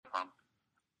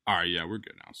All right, yeah, we're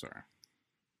good now. Sorry.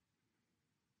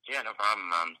 Yeah, no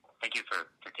problem. Thank you for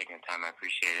taking the time. I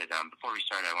appreciate it. Before we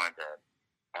start, I wanted to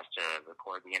ask to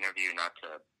record the interview, not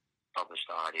to publish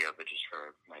the audio, but just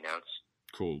for my notes.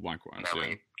 Cool, likewise. That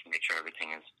Yeah. way, you can make sure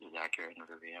everything is accurate and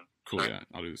verbatim. Cool, yeah.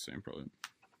 I'll do the same, probably.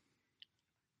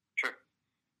 Sure.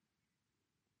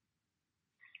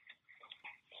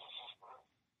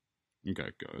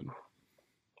 Okay, good.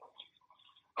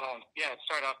 Yeah,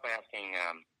 start off by asking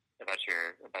about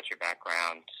your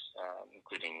background,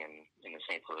 including in the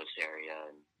St. Louis area,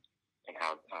 and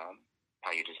how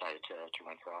you decided to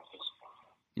run for office.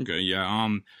 Okay, yeah.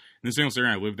 In the St. Louis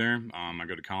area, I live there. I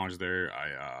go to college there.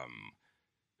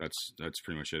 That's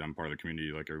pretty much it. I'm part of the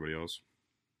community like everybody else.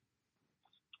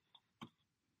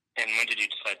 And when did you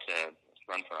decide to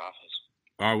run for office?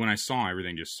 When I saw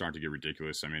everything just start to get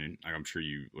ridiculous. I mean, I'm sure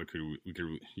you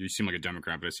you seem like a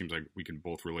Democrat, but it seems like we can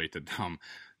both relate that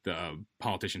the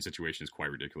politician situation is quite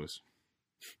ridiculous.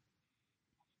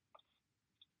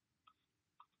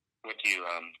 What do you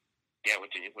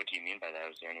what do you mean by that?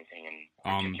 Was there anything in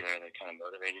particular that kind of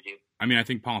motivated you? I mean, I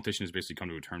think politician has basically come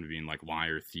to a term to being like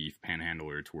liar, thief,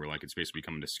 panhandler, to where like it's basically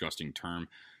become a disgusting term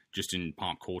just in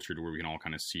pop culture, to where we can all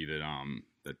kind of see that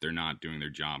that they're not doing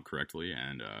their job correctly.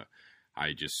 And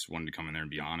I just wanted to come in there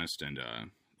and be honest and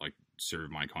like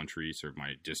serve my country, serve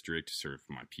my district, serve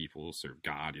my people, serve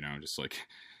God, you know,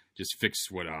 just fix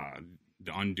what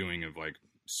the undoing of like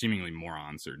seemingly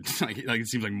morons or like it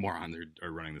seems like morons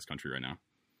are running this country right now.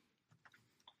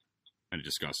 And it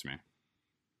disgusts me.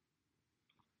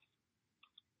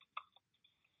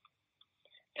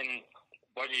 And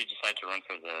why did you decide to run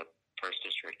for the first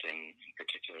district in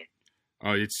particular?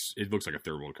 It looks like a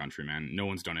third world country, man. No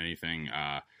one's done anything.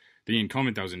 The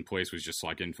incumbent that was in place was just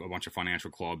like in a bunch of financial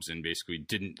clubs and basically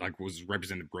was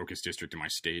represented the brokest district in my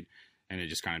state. And it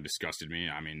just kind of disgusted me.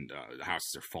 I mean, the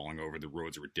houses are falling over. The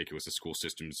roads are ridiculous. The school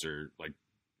systems are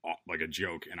like a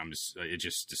joke. And it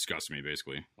just disgusts me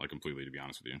basically, like completely, to be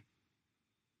honest with you.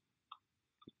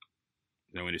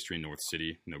 No industry in North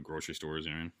City, no grocery stores,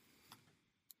 you know what I mean?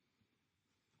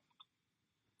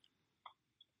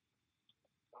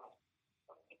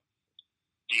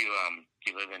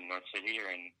 Do you live in North City or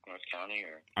in North County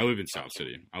or? I live in South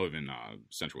City. I live in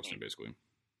Central Williston, basically.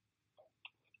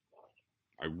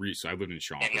 I lived in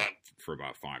Shaw for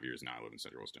about 5 years now. I live in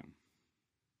Central Williston.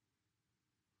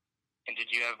 And did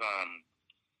you have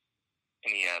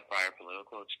any prior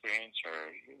political experience, or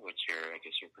what's your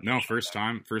No, first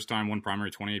time, one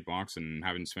primary, $28, and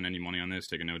haven't spent any money on this,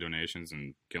 taking no donations,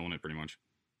 and killing it pretty much.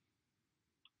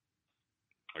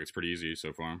 Like, it's pretty easy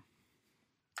so far.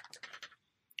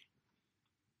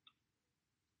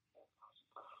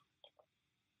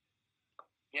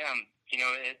 Yeah,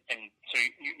 and so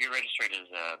you're registered as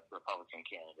a Republican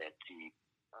candidate. The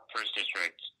first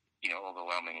district,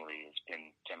 overwhelmingly has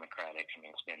been Democratic. I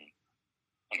mean, it's been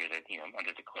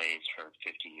under the Clays for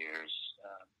 50 years.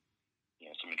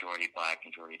 It's a majority black,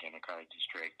 majority Democratic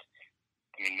district.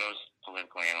 I mean, most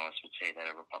political analysts would say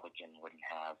that a Republican wouldn't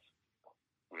have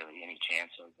really any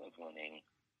chance of winning.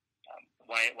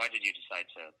 Why did you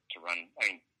decide to run? I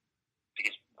mean, I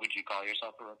guess, would you call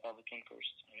yourself a Republican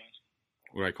first, I guess?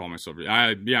 What I call myself?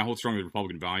 I hold strongly with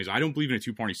Republican values. I don't believe in a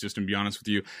two-party system, to be honest with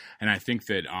you, and I think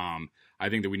that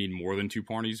we need more than two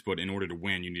parties. But in order to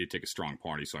win, you need to take a strong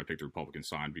party. So I picked the Republican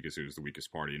side because it was the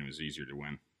weakest party and it was easier to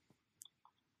win.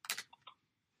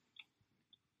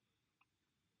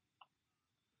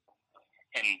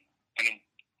 And I mean,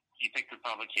 you picked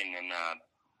Republican in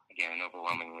again an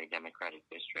overwhelmingly Democratic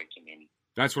district. I mean.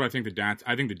 That's what I think the data.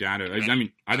 I think the data. I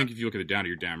mean, I think if you look at the data,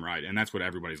 you're damn right, and that's what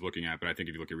everybody's looking at. But I think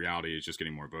if you look at reality, it's just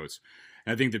getting more votes.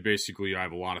 And I think that basically, I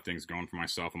have a lot of things going for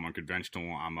myself. I'm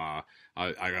unconventional.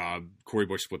 Cori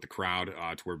Bush split the crowd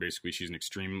to where basically she's an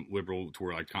extreme liberal, to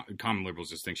where like common liberals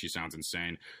just think she sounds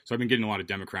insane. So I've been getting a lot of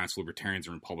Democrats, Libertarians,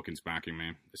 and Republicans backing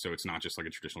me. So it's not just like a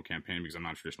traditional campaign because I'm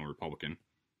not a traditional Republican.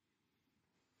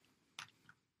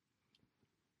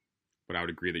 But I would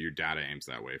agree that your data aims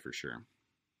that way for sure.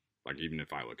 Like, even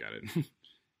if I look at it,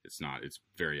 it's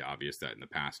very obvious that in the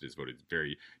past it has voted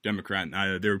very Democrat.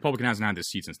 The Republican hasn't had this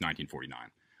seat since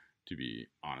 1949, to be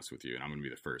honest with you, and I'm going to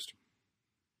be the first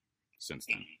since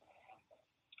then.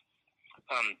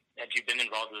 Had you been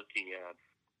involved with the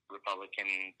Republican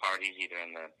parties either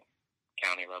in the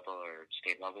county level or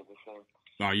state level before?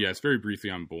 Yes, very briefly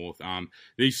on both.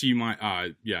 They see my,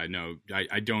 I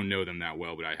don't know them that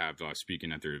well, but I have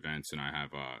speaking at their events, and I have,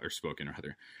 or spoken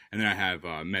rather, and then I have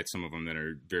met some of them that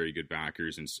are very good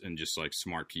backers and just like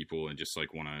smart people and just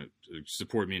like want to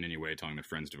support me in any way, telling their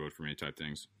friends to vote for me type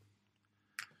things.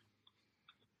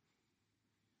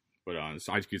 But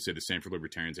so I could say the same for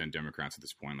libertarians and Democrats at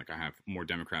this point. Like I have more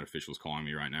Democrat officials calling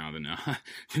me right now than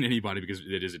than anybody because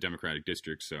it is a Democratic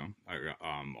district. So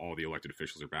all the elected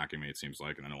officials are backing me. It seems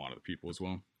like, and then a lot of the people as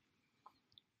well.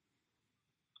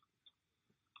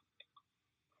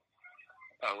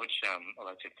 Which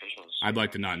elected officials? I'd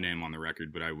like to not name on the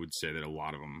record, but I would say that a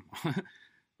lot of them,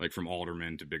 like from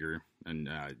aldermen to bigger, and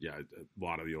yeah, a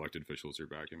lot of the elected officials are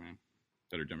backing me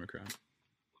that are Democrat.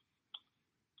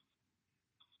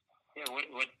 Yeah,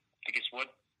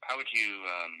 how would you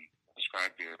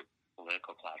describe your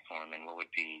political platform, and what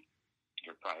would be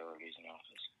your priorities in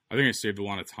office? I think I saved a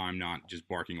lot of time not just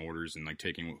barking orders and like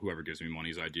taking whoever gives me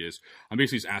money's ideas. I'm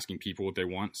basically just asking people what they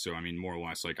want. So I mean, more or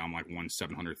less, like I'm like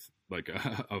 1/700th like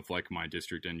of like my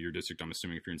district and your district. I'm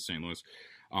assuming if you're in St. Louis.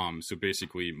 So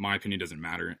basically, my opinion doesn't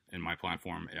matter in my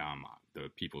platform. The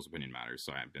people's opinion matters.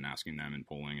 So I've been asking them and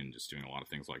polling and just doing a lot of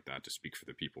things like that to speak for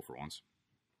the people for once.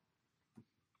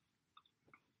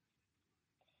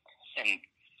 And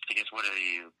I guess what have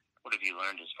you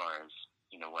learned as far as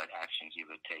what actions you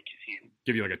would take if you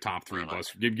give you like a top three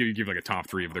give like a top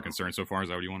three of the concerns so far? Is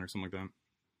that what you want or something like that?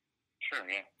 Sure,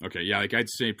 yeah. Okay, yeah, like I'd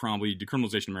say probably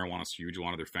decriminalization of marijuana is huge. A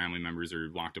lot of their family members are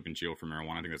locked up in jail for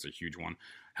marijuana. I think that's a huge one.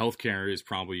 Healthcare is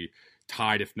probably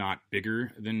tied, if not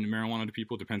bigger, than marijuana to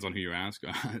people. It depends on who you ask.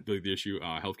 The issue,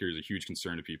 healthcare is a huge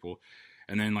concern to people.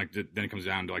 And then then it comes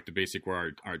down to like the basic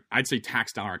where our I'd say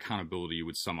tax dollar accountability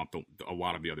would sum up a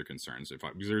lot of the other concerns.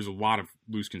 Because there's a lot of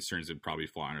loose concerns that probably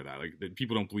fly under that. Like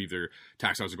people don't believe their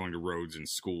tax dollars are going to roads and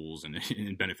schools and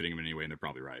benefiting them in any way, and they're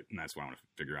probably right. And that's what I want to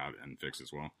figure out and fix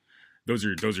as well.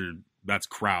 That's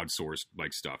crowdsourced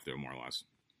like stuff though, more or less.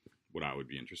 What I would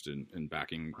be interested in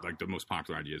backing, like the most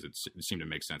popular ideas that seem to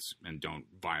make sense and don't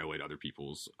violate other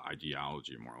people's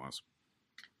ideology, more or less.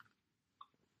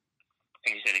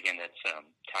 And you said again that's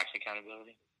tax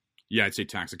accountability? Yeah, I'd say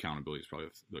tax accountability is probably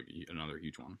like another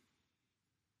huge one,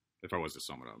 if I was to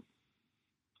sum it up.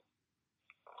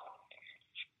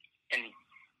 And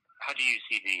how do you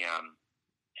see the?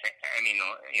 I mean,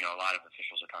 a lot of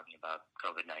officials are talking about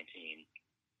COVID-19,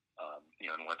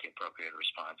 and what the appropriate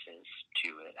response is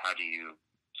to it. How do you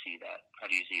see that? How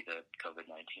do you see the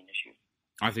COVID-19 issue?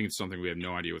 I think it's something we have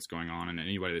no idea what's going on, and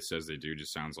anybody that says they do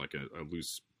just sounds like a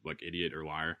loose like idiot or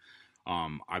liar.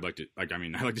 I'd like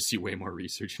to see way more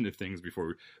research into things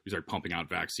before we start pumping out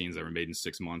vaccines that were made in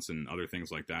 6 months and other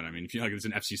things like that. I mean, if you like, it's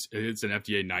an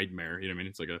FDA nightmare. You know what I mean?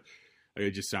 It's like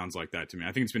it just sounds like that to me.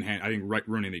 I think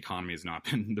ruining the economy has not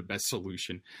been the best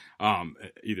solution,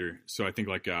 either. So I think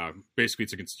basically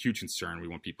it's a huge concern. We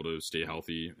want people to stay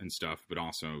healthy and stuff, but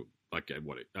also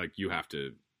you have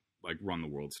to like run the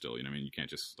world still. You know what I mean? You can't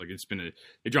just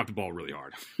they dropped the ball really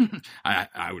hard.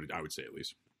 I would say at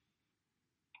least.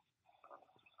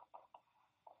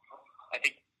 I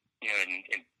think,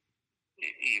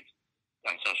 you've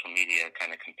on social media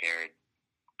kind of compared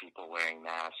people wearing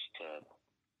masks to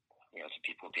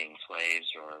people being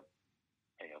slaves, or,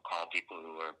 call people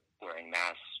who are wearing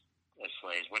masks as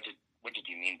slaves. What did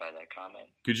you mean by that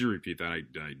comment? Could you repeat that? I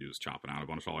was chopping out a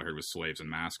bunch. All I heard was slaves and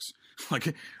masks.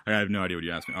 Like, I have no idea what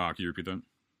you asked me. Can you repeat that?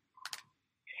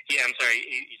 Yeah, I'm sorry.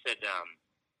 You said,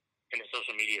 in a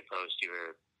social media post, you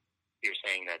were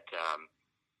saying that,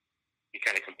 you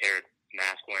kind of compared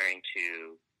mask wearing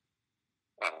to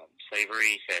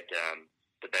slavery. Said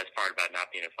the best part about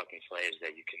not being a fucking slave is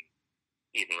that you can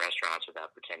eat in restaurants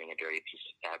without pretending a dirty piece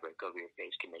of fabric over your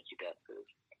face can make you death proof.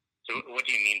 So what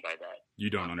do you mean by that?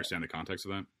 You don't understand the context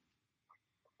of that?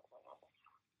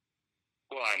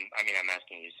 Well, I'm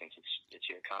asking you since it's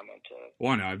your comment.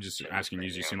 Well, no, I'm just asking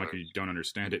you. You seem like you don't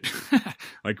understand it.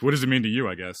 Like, what does it mean to you?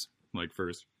 I guess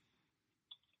first.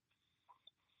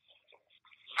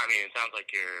 I mean, it sounds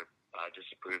like you're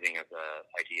disapproving of the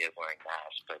idea of wearing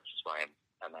masks, but that's why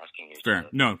I'm asking you. Fair.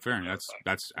 Fair.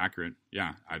 That's accurate.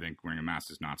 Yeah, I think wearing a mask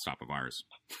does not stop a virus,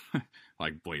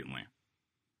 like blatantly.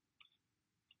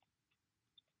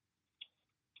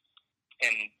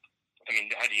 And I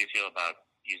mean, how do you feel about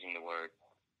using the word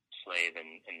slave and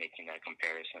making that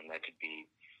comparison? That could be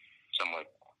somewhat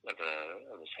of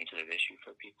a sensitive issue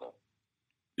for people.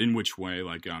 In which way?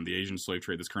 Like the Asian slave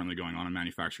trade that's currently going on in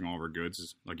manufacturing all of our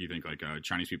goods? You think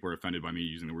Chinese people are offended by me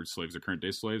using the word slaves or current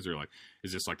day slaves? Or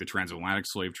is this like the transatlantic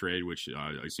slave trade, which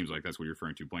it seems like that's what you're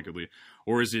referring to blanketly?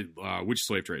 Or is it which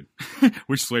slave trade?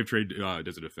 Which slave trade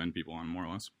does it offend people on, more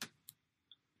or less?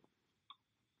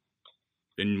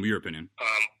 In your opinion? How?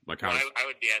 I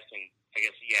would be asking, I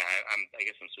guess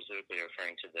I'm specifically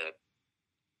referring to the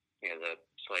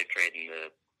slave trade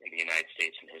in the United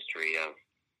States and history of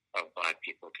Black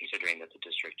people, considering that the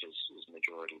district is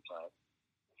majority Black.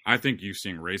 I think you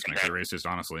seeing race makes it racist,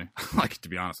 honestly. To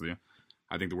be honest with you,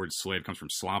 I think the word slave comes from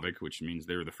Slavic, which means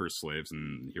they were the first slaves,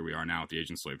 and here we are now with the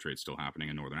Asian slave trade still happening,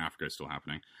 and Northern Africa is still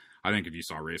happening. I think if you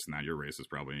saw race in that, your race is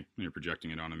probably, you're projecting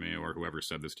it onto me or whoever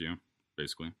said this to you,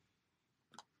 basically.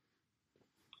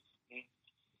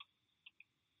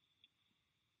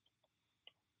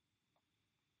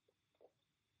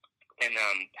 And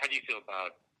how do you feel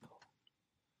about,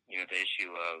 the issue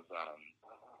of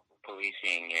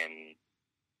policing and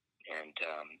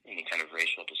any kind of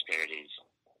racial disparities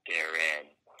therein?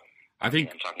 I'm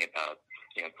talking about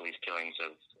police killings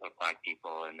of black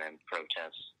people and then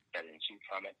protests that ensue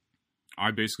from it.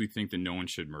 I basically think that no one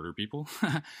should murder people,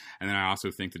 and then I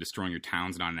also think that destroying your town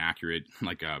is not an accurate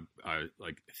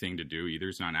thing to do either.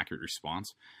 It's not an accurate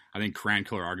response. I think crayon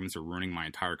color arguments are ruining my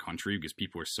entire country because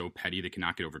people are so petty they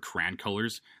cannot get over crayon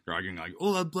colors. They're arguing like,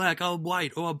 "Oh, I'm black, I'm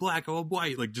white. Oh, I'm black, oh, I'm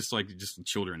white." Just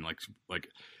children, like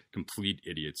complete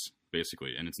idiots,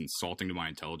 basically. And it's insulting to my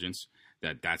intelligence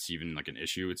that's even like an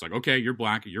issue. It's like, okay, you're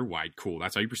black, you're white, cool.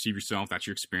 That's how you perceive yourself. That's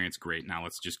your experience. Great. Now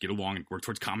let's just get along and work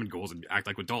towards common goals and act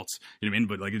like adults. You know what I mean?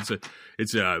 But like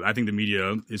I think the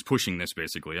media is pushing this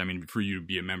basically. I mean, for you to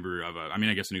be a member of I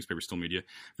guess the newspaper's still media.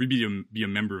 For you to be a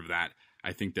member of that,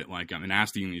 I think that in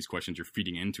asking these questions, you're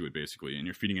feeding into it basically, and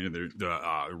you're feeding into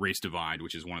the race divide,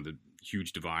 which is one of the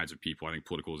huge divides of people. I think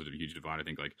political is a huge divide. I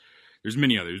think there's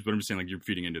many others, but I'm just saying you're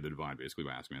feeding into the divide basically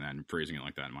by asking me that and phrasing it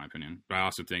like that, in my opinion. But I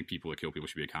also think people that kill people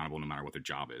should be accountable no matter what their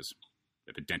job is.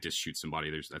 If a dentist shoots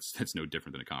somebody, that's no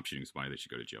different than a cop shooting somebody. They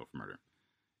should go to jail for murder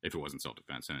if it wasn't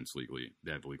self-defense and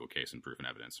they have a legal case and proof and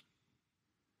evidence.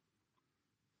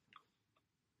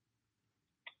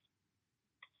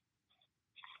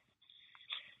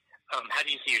 How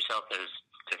do you see yourself as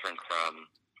different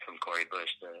from Cori Bush,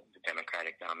 the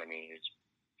Democratic nominee, who's,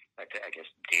 I guess,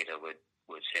 data would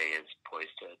say is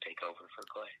poised to take over for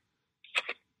Clay?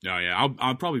 Oh, yeah,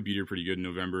 I'll probably beat her pretty good in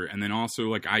November. And then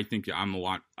also, I think I'm a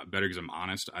lot better because I'm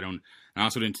honest. I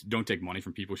also don't take money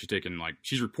from people.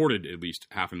 She's reported at least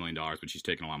 $500,000, but she's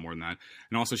taken a lot more than that.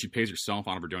 And also, she pays herself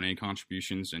out of her donated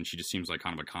contributions, and she just seems like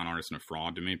kind of a con artist and a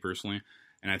fraud to me personally.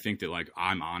 And I think that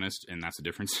I'm honest, and that's the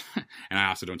difference. And I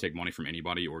also don't take money from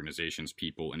anybody, organizations,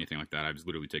 people, anything like that. I've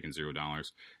literally taken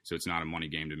 $0. So it's not a money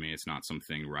game to me. It's not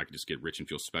something where I could just get rich and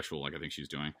feel special like I think she's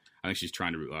doing. I think she's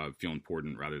trying to feel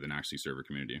important rather than actually serve her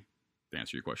community, to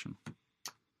answer your question.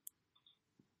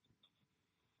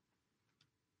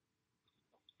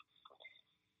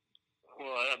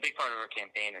 Well, a big part of her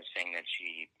campaign is saying that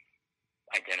she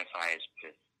identifies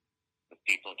with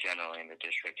people generally in the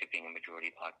district, it being a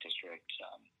majority black district.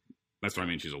 That's what I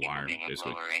mean. She's a liar,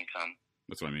 basically. Lower income.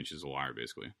 That's what I mean. She's a liar,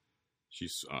 basically.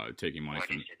 She's taking money Why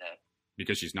do from. you say that?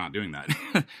 Because she's not doing that.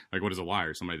 What is a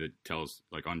liar? Somebody that tells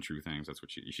untrue things. That's what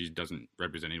she doesn't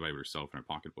represent anybody but herself in her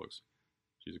pocketbooks.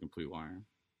 She's a complete liar.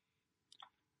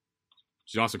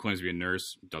 She also claims to be a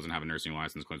nurse, doesn't have a nursing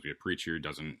license, claims to be a preacher,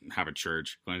 doesn't have a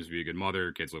church, claims to be a good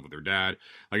mother, kids live with her dad.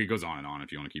 It goes on and on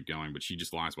if you want to keep going, but she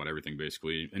just lies about everything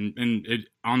basically. And it,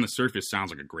 on the surface,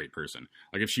 sounds like a great person.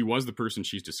 If she was the person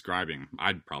she's describing,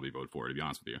 I'd probably vote for her, to be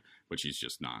honest with you, but she's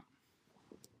just not.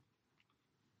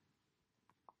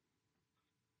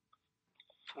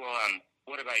 Well,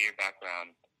 what about your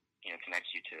background, connects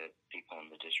you to people in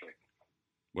the district?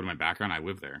 What my background? I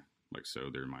live there.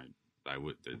 I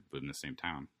live in the same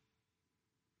town.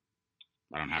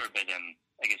 I don't have. Sure, but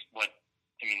I guess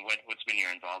what's been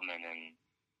your involvement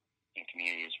in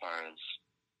community as far as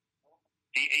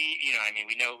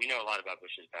we know a lot about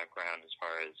Bush's background as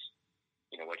far as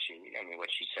what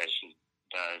she says she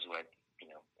does, what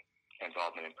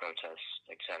involvement in protests,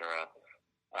 etc.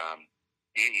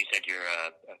 You said you're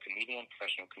a comedian,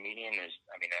 professional comedian.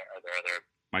 Are there other?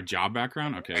 My job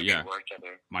background? Okay, yeah.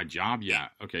 My job,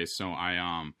 yeah. Okay, so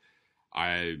I'm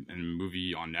in a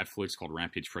movie on Netflix called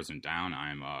Rampage President Down.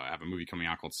 I have a movie coming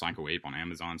out called Psycho Ape on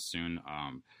Amazon soon.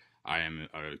 I am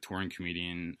a touring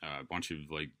comedian, a bunch of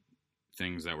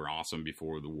things that were awesome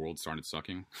before the world started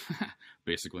sucking,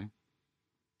 basically.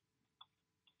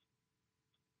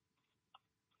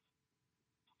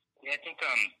 Yeah, I think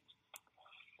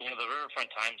the Riverfront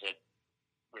Times had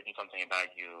written something about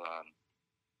you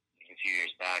a few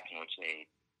years back in which they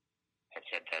had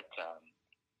said that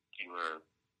you were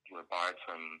barred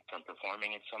from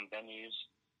performing at some venues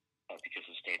because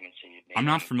of statements that you made. I'm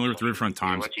not familiar with the Riverfront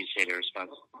Times. What do you say to response?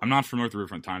 I'm not familiar with the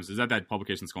Riverfront Times. Is that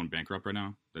publication that's going bankrupt right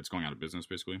now? That's going out of business,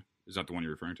 basically? Is that the one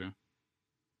you're referring to?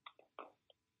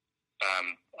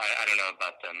 I don't know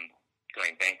about them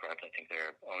going bankrupt. I think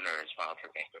their owner has filed for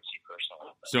bankruptcy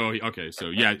personally.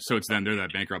 So it's them. They're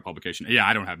that bankrupt publication. Yeah,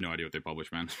 I don't have no idea what they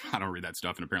publish, man. I don't read that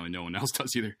stuff, and apparently no one else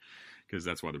does either, because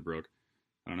that's why they're broke.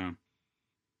 I don't know.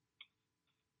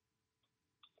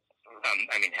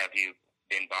 Have you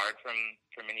been barred from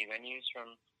any venues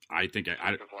from. I think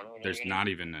there's not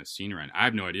even a scene right now. I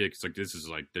have no idea because like this is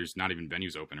like there's not even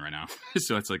venues open right now,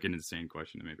 so that's like an insane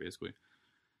question to me basically.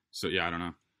 So yeah, I don't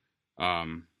know.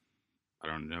 I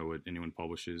don't know what anyone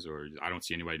publishes, or I don't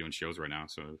see anybody doing shows right now,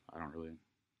 so I don't really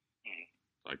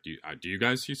like. Do you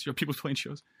guys see people playing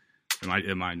shows?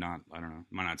 Am I not? I don't know.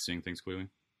 Am I not seeing things clearly?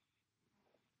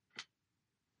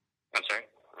 I'm sorry.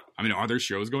 I mean, are there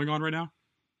shows going on right now?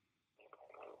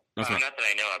 Not that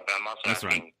I know of, but I'm also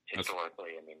asking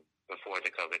historically. I mean, before the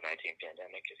COVID-19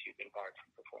 pandemic, if you've been barred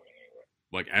from performing anywhere.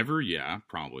 Like ever? Yeah,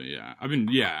 probably. Yeah, I mean,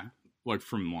 yeah, like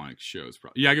from like shows.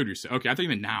 Probably. Yeah, I get what you're saying. Okay, I think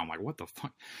even now I'm like, what the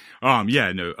fuck?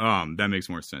 Yeah, no, that makes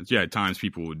more sense. Yeah, at times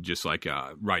people would just like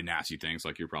write nasty things,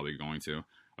 like you're probably going to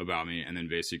about me, and then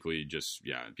basically just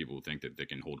people would think that they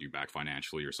can hold you back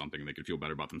financially or something. They could feel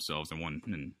better about themselves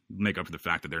and make up for the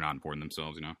fact that they're not important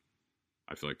themselves. You know.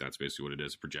 I feel like that's basically what it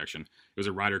is, a projection. It was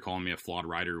a writer calling me a flawed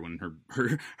writer when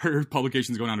her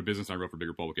publication's going out of business. I wrote for a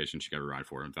bigger publication. She got a ride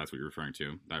for it. If that's what you're referring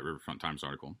to, that Riverfront Times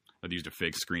article. I used a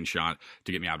fake screenshot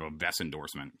to get me out of a VESS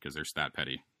endorsement because they're that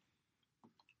petty.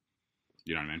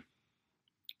 You know what I mean?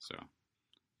 So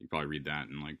you probably read that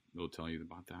and like they'll tell you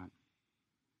about that.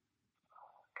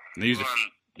 And they used this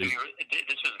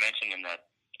was mentioned in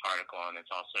that article, and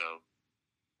it's also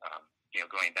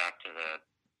going back to the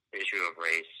issue of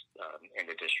race in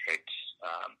the district.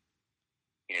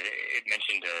 It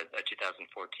mentioned a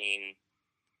 2014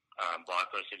 blog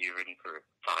post that you written for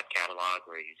Thought Catalog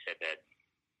where you said that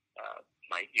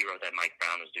you wrote that Mike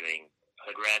Brown was doing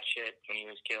hood rat shit when he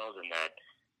was killed, and that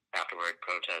afterward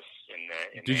protests in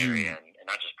the area, and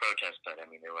not just protests, but I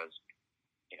mean there was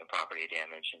property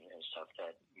damage and stuff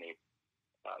that made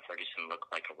Ferguson look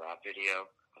like a rap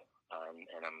video.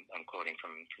 And I'm quoting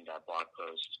from that blog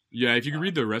post. Yeah, if you can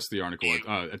read the rest of the article,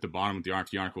 at the bottom of the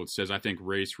article, it says, I think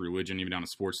race, religion, even down to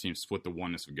sports teams, split the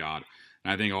oneness of God.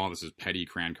 And I think all this is petty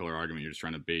crayon color argument. You're just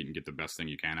trying to bait and get the best thing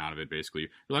you can out of it, basically.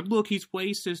 You're like, look, he's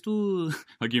racist. Ooh.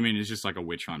 Like, you mean, it's just like a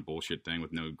witch hunt bullshit thing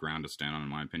with no ground to stand on, in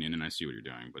my opinion. And I see what you're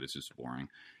doing, but it's just boring.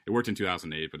 It worked in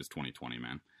 2008, but it's 2020,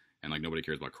 man. And, like, nobody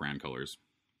cares about crayon colors.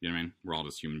 You know what I mean? We're all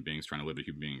just human beings trying to live a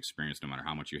human being experience, no matter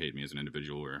how much you hate me as an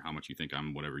individual or how much you think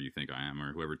I'm whatever you think I am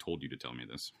or whoever told you to tell me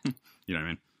this. You know what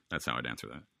I mean? That's how I'd answer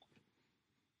that.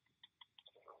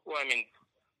 Well, I mean,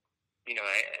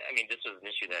 this was an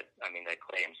issue that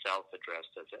Clay himself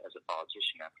addressed as a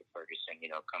politician after Ferguson,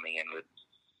 coming in with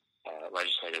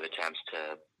legislative attempts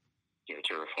to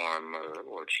reform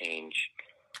or change,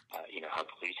 how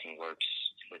policing works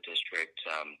in the district.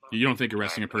 You don't think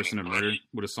arresting a person of murder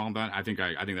would have solved that? I think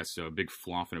that's a big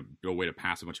fluff and a way to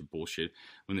pass a bunch of bullshit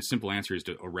when the simple answer is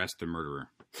to arrest the murderer.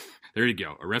 There you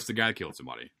go. Arrest the guy that killed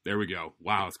somebody. There we go.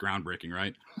 Wow, it's groundbreaking,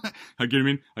 right? Like, you know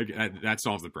what I mean? Like, that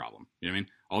solves the problem. You know what I mean?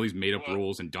 All these made-up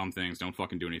rules and dumb things don't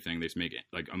fucking do anything. They just make it,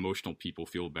 like, emotional people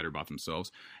feel better about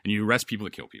themselves. And you arrest people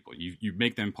that kill people. You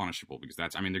make them punishable because they're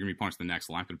going to be punished in the next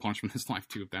life, but punished in this life,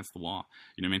 too, if that's the law.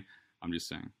 You know what I mean? I'm just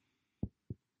saying.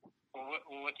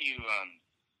 What do you,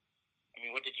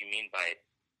 what did you mean by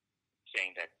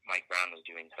saying that Mike Brown was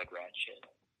doing hood rat shit?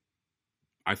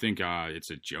 I think it's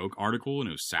a joke article and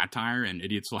it was satire, and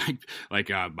idiots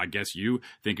like I guess you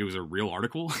think it was a real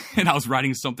article and I was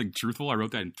writing something truthful. I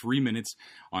wrote that in 3 minutes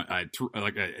on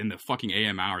in the fucking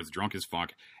AM hours, drunk as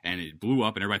fuck, and it blew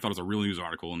up and everybody thought it was a real news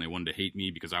article and they wanted to hate me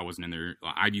because I wasn't in their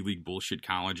Ivy League bullshit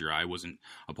college or I wasn't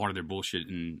a part of their bullshit,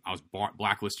 and I was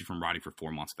blacklisted from writing for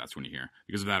 4 months. If that's when you hear,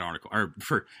 because of that article. Or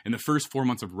in the first 4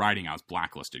 months of writing, I was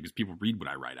blacklisted because people read what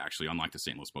I write, actually, unlike the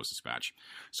St. Louis Post-Dispatch.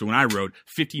 So when I wrote,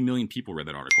 50 million people read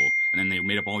that article, and then they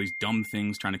made up all these dumb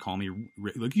things trying to call me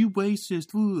like, you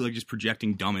racist, ooh, like just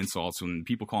projecting dumb insults. When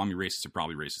people call me racist, are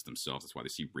probably racist themselves. That's why they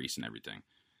see race in everything,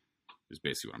 is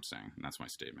basically what I'm saying, and that's my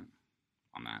statement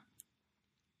on that.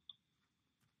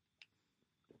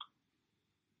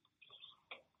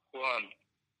 Well,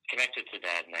 connected to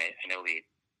that, and I know we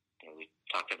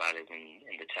talked about it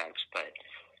in the text, but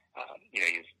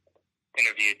you've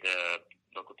interviewed the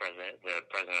local president, the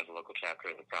president of the local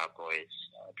chapter of the Proud Boys,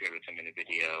 appeared with him in a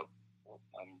video,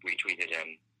 retweeted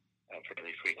him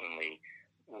fairly frequently.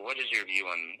 What is your view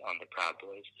on the Proud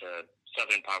Boys? The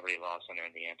Southern Poverty Law Center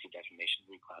and the Anti-Defamation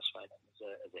League classified them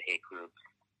as a hate group.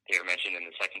 They were mentioned in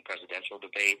the second presidential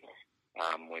debate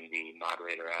when the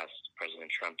moderator asked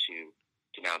President Trump to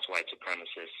denounce white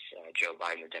supremacists. Joe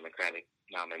Biden, the Democratic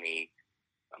nominee,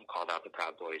 called out the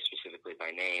Proud Boys specifically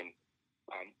by name.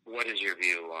 What is your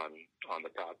view on the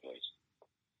Proud Boys?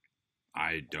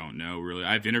 I don't know, really.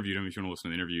 I've interviewed them. If you want to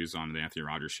listen to the interviews on the Anthony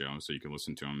Rogers show, so you can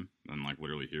listen to them and like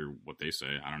literally hear what they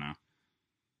say. I don't know.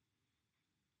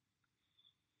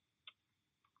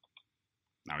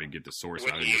 Now we get the source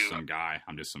What out do of just you- some guy.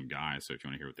 I'm just some guy. So if you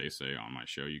want to hear what they say on my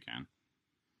show, you can.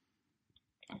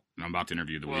 And I'm about to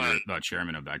interview the leader, the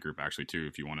chairman of that group, actually, too.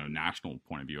 If you want a national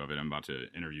point of view of it, I'm about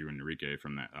to interview Enrique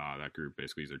from that group.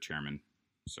 Basically, he's their chairman.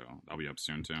 So that'll be up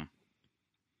soon, too.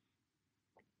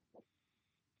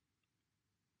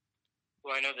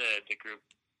 Well, I know the group,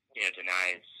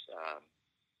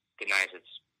 denies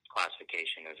its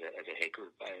classification as a hate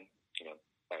group by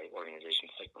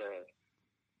organizations like the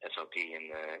SLP and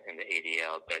the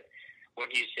ADL. But what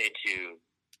do you say to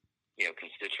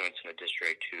constituents in the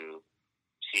district who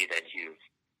see that you've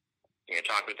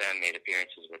talked with them, made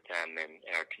appearances with them, and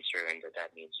are concerned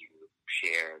that means you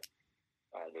share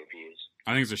their views?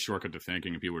 I think it's a shortcut to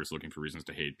thinking, and people are just looking for reasons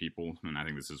to hate people, and I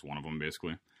think this is one of them,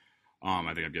 basically.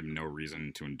 I think I've given no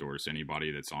reason to endorse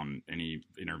anybody that's on any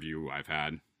interview I've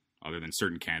had, other than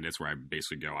certain candidates where I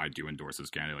basically go, I do endorse this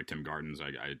candidate, like Tim Gardens.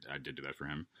 I did do that for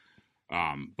him.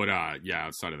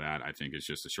 Outside of that, I think it's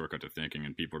just a shortcut to thinking,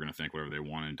 and people are going to think whatever they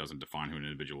want, and it doesn't define who an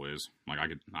individual is. Like,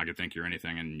 I could think you're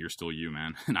anything, and you're still you,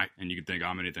 man. And you could think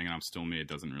I'm anything, and I'm still me. It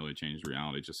doesn't really change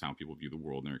reality. It's just how people view the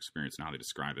world and their experience and how they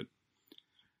describe it.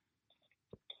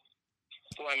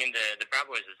 Well, I mean, the Proud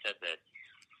Boys have said that,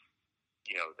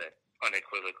 that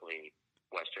unequivocally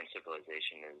Western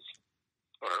civilization is,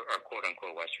 or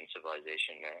quote-unquote Western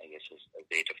civilization, I guess as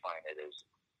they define it, is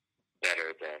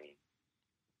better than,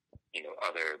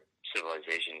 other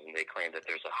civilizations, and they claim that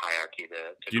there's a hierarchy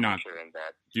to culture, and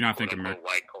that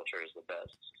white culture is the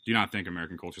best. Do you not think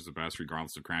American culture is the best,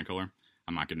 regardless of clan color?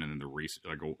 I'm not getting into the race,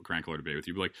 like clan color debate with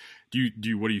you, but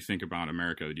what do you think about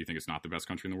America? Do you think it's not the best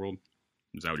country in the world?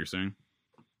 Is that what you're saying?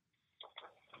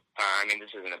 I mean, this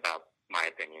isn't about my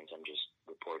opinions. I'm just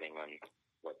reporting on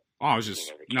what. Oh, I was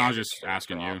just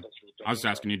asking you. I was just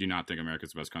asking you. Do you not think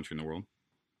America's the best country in the world?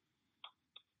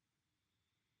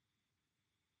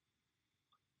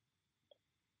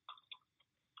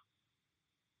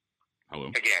 Hello.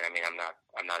 Again, I mean, I'm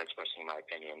not expressing my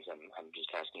opinions. I'm just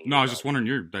asking. No, I was just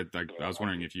wondering. I was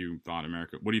wondering if you thought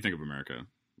America. What do you think of America?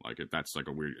 Like, if that's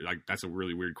that's a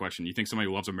really weird question. You think somebody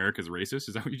who loves America is racist?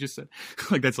 Is that what you just said?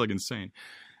 That's insane.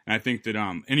 And I think that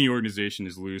any organization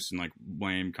is loose and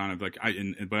blame kind of but I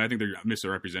think they're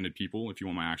misrepresented people. If you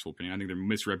want my actual opinion, I think they're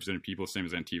misrepresented people. Same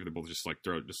as Antifa, they're both just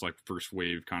first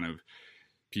wave kind of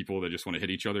people that just want to hit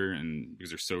each other, and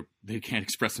because they can't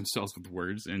express themselves with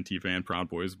words. Antifa and Proud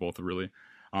Boys both are really.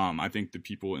 I think the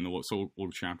people in the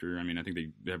local chapter, I mean, I think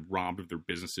they have robbed of their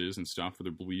businesses and stuff for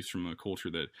their beliefs from a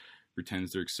culture that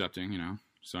pretends they're accepting.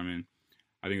 So I mean,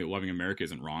 I think that loving America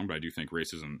isn't wrong, but I do think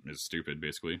racism is stupid,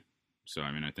 basically. So,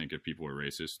 I mean, I think if people are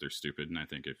racist, they're stupid. And I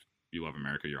think if you love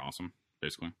America, you're awesome,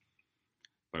 basically.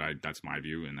 But that's my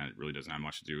view, and that really doesn't have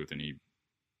much to do with any,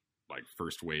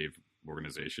 first wave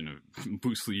organization of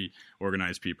loosely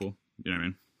organized people. You know what I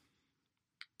mean?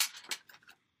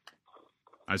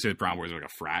 I'd say the Proud Boys are like a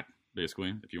frat,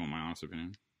 basically, if you want my honest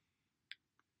opinion.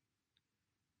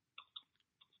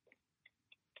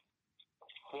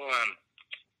 Well,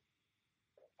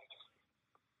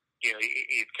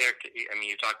 you've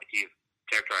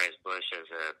characterized Bush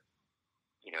as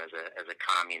a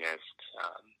communist.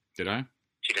 Did I?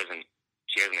 She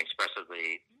hasn't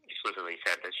explicitly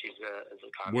said that she's a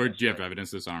communist. Where do you have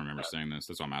evidence of this? I don't remember saying this.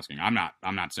 That's what I'm asking.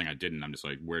 I'm not saying I didn't. I'm just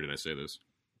where did I say this?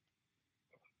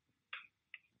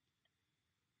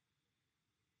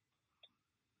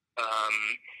 Let's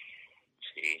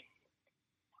see.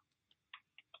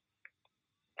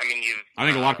 I mean, I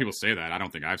think a lot of people say that. I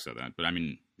don't think I've said that, but I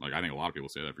mean, I think a lot of people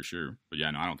say that for sure. But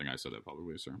yeah, no, I don't think I said that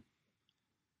publicly, sir.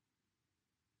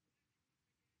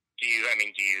 Do you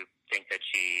think that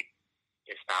she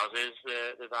espouses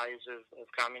the values of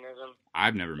communism?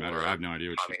 I've never met her. I have no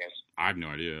idea I have no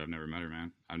idea. I've never met her,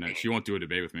 man. She won't do a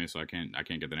debate with me, so I can't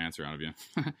get that answer out of you.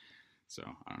 So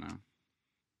I don't know.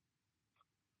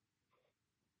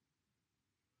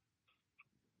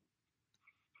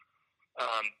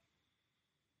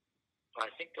 I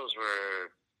think those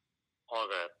were all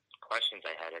the questions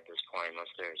I had at this point, unless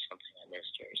there's something I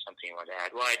missed or something you want to add.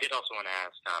 Well, I did also want to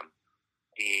ask,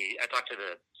 I talked to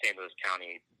the St. Louis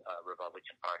County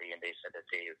Republican Party, and they said that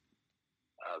they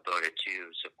voted to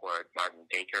support Martin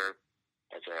Baker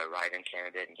as a write-in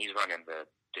candidate, and he's run in the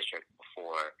district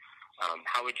before.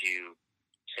 How would you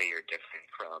say you're different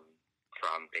from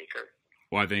Baker?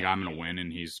 Well, I think I'm going to win,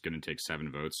 and he's going to take 7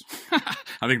 votes.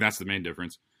 I think that's the main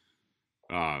difference.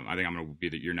 I think I'm going to be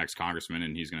your next congressman,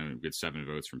 and he's going to get 7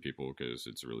 votes from people because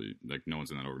it's really no one's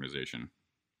in that organization.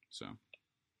 So,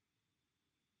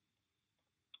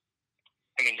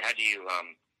 I mean, how do you? Why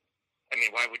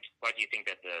do you think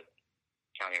that the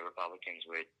county Republicans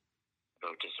would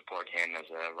vote to support him as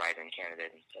a write-in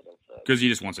candidate instead of because he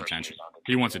just wants attention.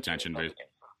 He wants attention.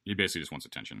 He basically just wants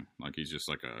attention. Like he's just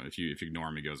like if you ignore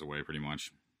him, he goes away pretty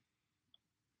much.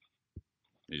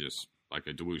 He's just like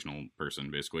a delusional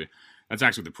person, basically. That's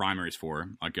actually what the primary's for.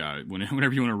 Like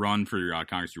whenever you want to run for your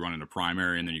Congress, you run in a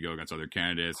primary and then you go against other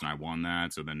candidates. And I won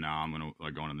that, so then now I'm gonna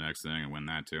like go on to the next thing and win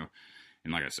that too.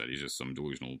 And like I said, he's just some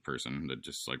delusional person that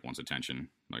just like wants attention.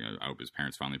 Like I hope his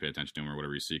parents finally pay attention to him or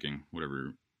whatever he's seeking,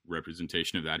 whatever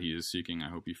representation of that he is seeking. I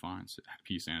hope he finds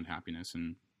peace and happiness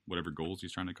and whatever goals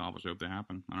he's trying to accomplish. I hope they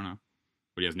happen. I don't know,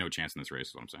 but he has no chance in this race.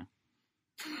 Is what I'm saying.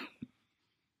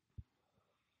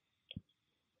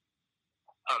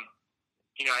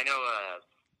 I know.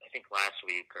 I think last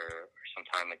week or some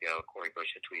time ago, Cori Bush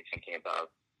had tweeted something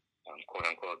about "quote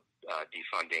unquote"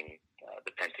 defunding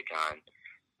the Pentagon,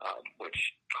 which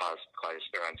caused quite a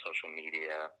stir on social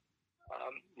media.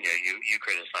 You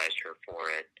criticized her for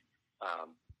it.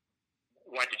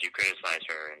 Why did you criticize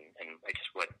her, and I guess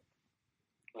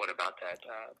what about that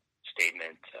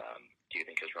statement do you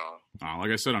think is wrong?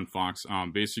 Like I said on Fox,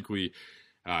 basically.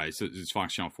 It's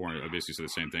Fox Channel 4 basically said the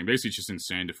same thing. Basically, it's just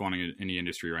insane. Defunding any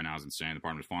industry right now is insane. The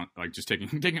Department of like just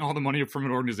taking all the money from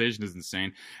an organization is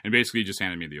insane. And basically, just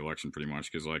handed me the election pretty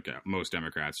much because like most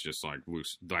Democrats just like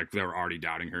loose, like they were already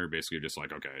doubting her. Basically, just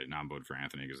like okay, now I'm voting for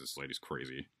Anthony because this lady's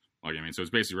crazy. Like I mean, so it's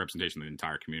basically representation of the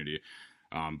entire community.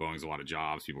 Boeing's a lot of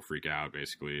jobs. People freak out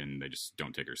basically, and they just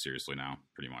don't take her seriously now.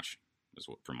 Pretty much, is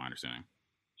what from my understanding.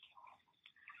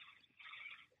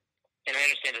 And I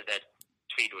understand that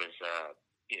tweet was.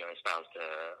 Espoused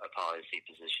a policy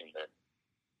position that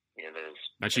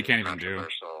that she can't even do.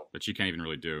 That she can't even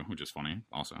really do, which is funny.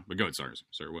 Also, but go ahead, sorry,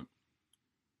 what?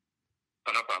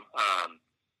 Oh, no problem. I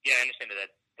understand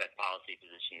that policy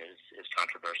position is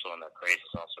controversial, and that praise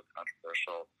is also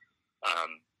controversial.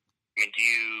 Do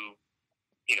you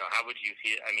how would you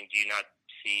feel? Do you not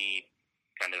see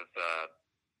kind of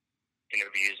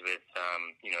interviews with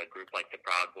a group like the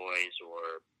Proud Boys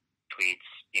or tweets,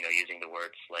 using the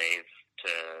word slave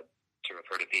to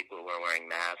refer to people who are wearing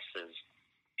masks as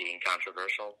being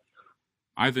controversial?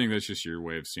 I think that's just your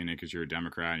way of seeing it because you're a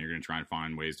Democrat and you're going to try and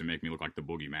find ways to make me look like the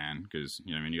boogeyman because,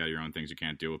 you got your own things you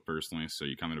can't deal with personally. So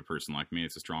you come at a person like me,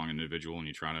 it's a strong individual, and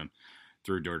you try to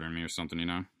throw dirt on me or something,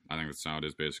 I think that's how it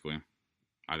is basically.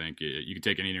 I think you can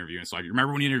take any interview and it's like,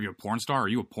 remember when you interview a porn star? Are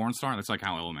you a porn star? That's like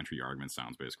how elementary your argument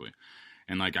sounds basically.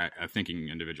 And like a thinking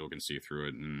individual can see through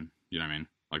it and, you know what I mean?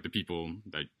 Like the people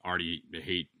that already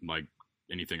hate like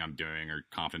anything I'm doing or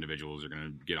confident individuals are going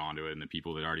to get onto it. And the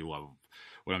people that already love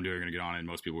what I'm doing are going to get on it. And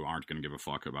most people aren't going to give a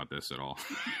fuck about this at all.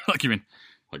 Like even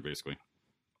like basically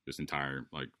this entire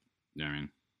like, you know what I mean?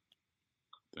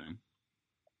 Thing.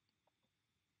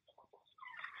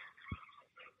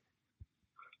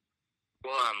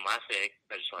 Well, lastly,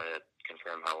 I just wanted to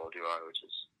confirm how old you are, which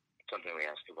is something we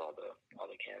ask of all the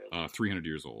candidates. 300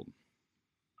 years old.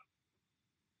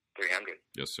 300.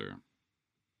 Yes, sir.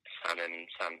 Sound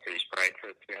pretty sprite for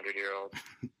a 300-year-old.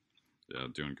 Yeah,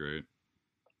 doing great.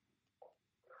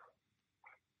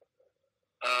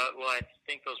 Well, I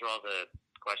think those were all the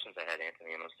questions I had,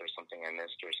 Anthony. Unless there's something I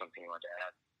missed or something you wanted to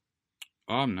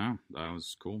add. No, that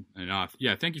was cool. And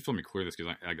thank you for letting me clear this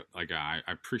because I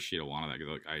appreciate a lot of that.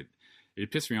 Cause it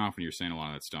pissed me off when you were saying a lot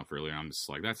of that stuff earlier. I'm just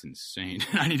like, that's insane.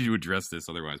 I need to address this,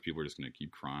 otherwise people are just going to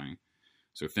keep crying.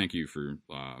 So thank you for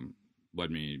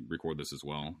letting me record this as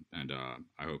well, and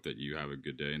I hope that you have a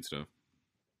good day and stuff.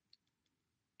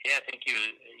 Yeah, thank you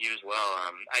as well.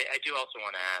 I do also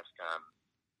want to ask,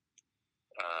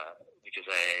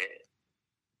 because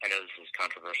I know this is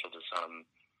controversial to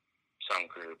some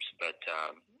groups, but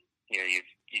you've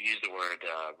used the word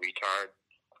retard,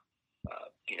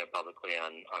 publicly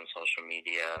on social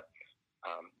media.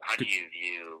 How do you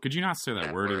view? Could you not say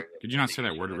that word? Could you not say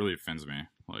that word? It really offends me.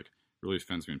 Like, it really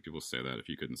offends me when people say that. If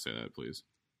you couldn't say that, please.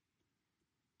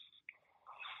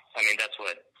 That's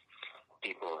what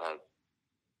people have.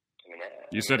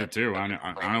 You said it too. I know.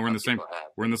 We're in the same.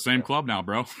 We're in the same club now,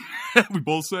 bro. We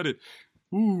both said it.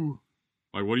 Ooh.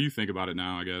 Like, what do you think about it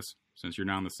now? I guess since you're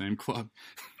now in the same club.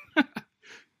 I'm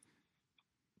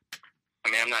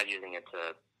not using it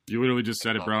to. You literally just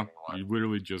said it, bro. You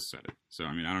literally just said it. So,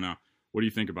 I don't know. What do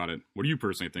you think about it? What do you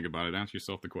personally think about it? Ask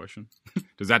yourself the question.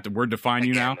 Does that word define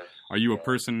you now? Are you a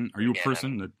person? Are you a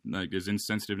person that like is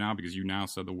insensitive now because you now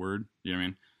said the word? You know what I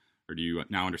mean? Or do you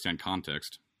now understand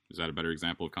context? Is that a better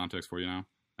example of context for you now?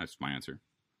 That's my answer.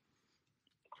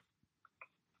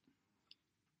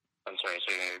 I'm sorry.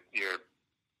 So your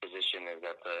position is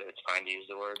that it's fine to use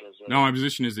the word? No, my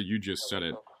position is that you just said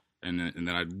it, and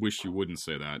that I wish you wouldn't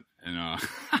say that, and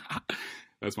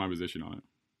that's my position on it.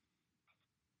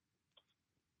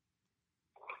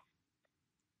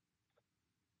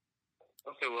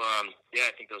 Okay, well, yeah,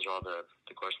 I think those are all the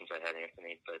questions I had,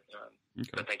 Anthony. But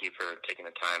thank you for taking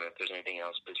the time. If there's anything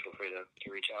else, please feel free to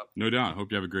reach out. No doubt.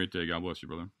 Hope you have a great day. God bless you,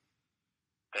 brother.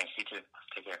 Thanks. You too.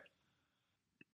 Take care.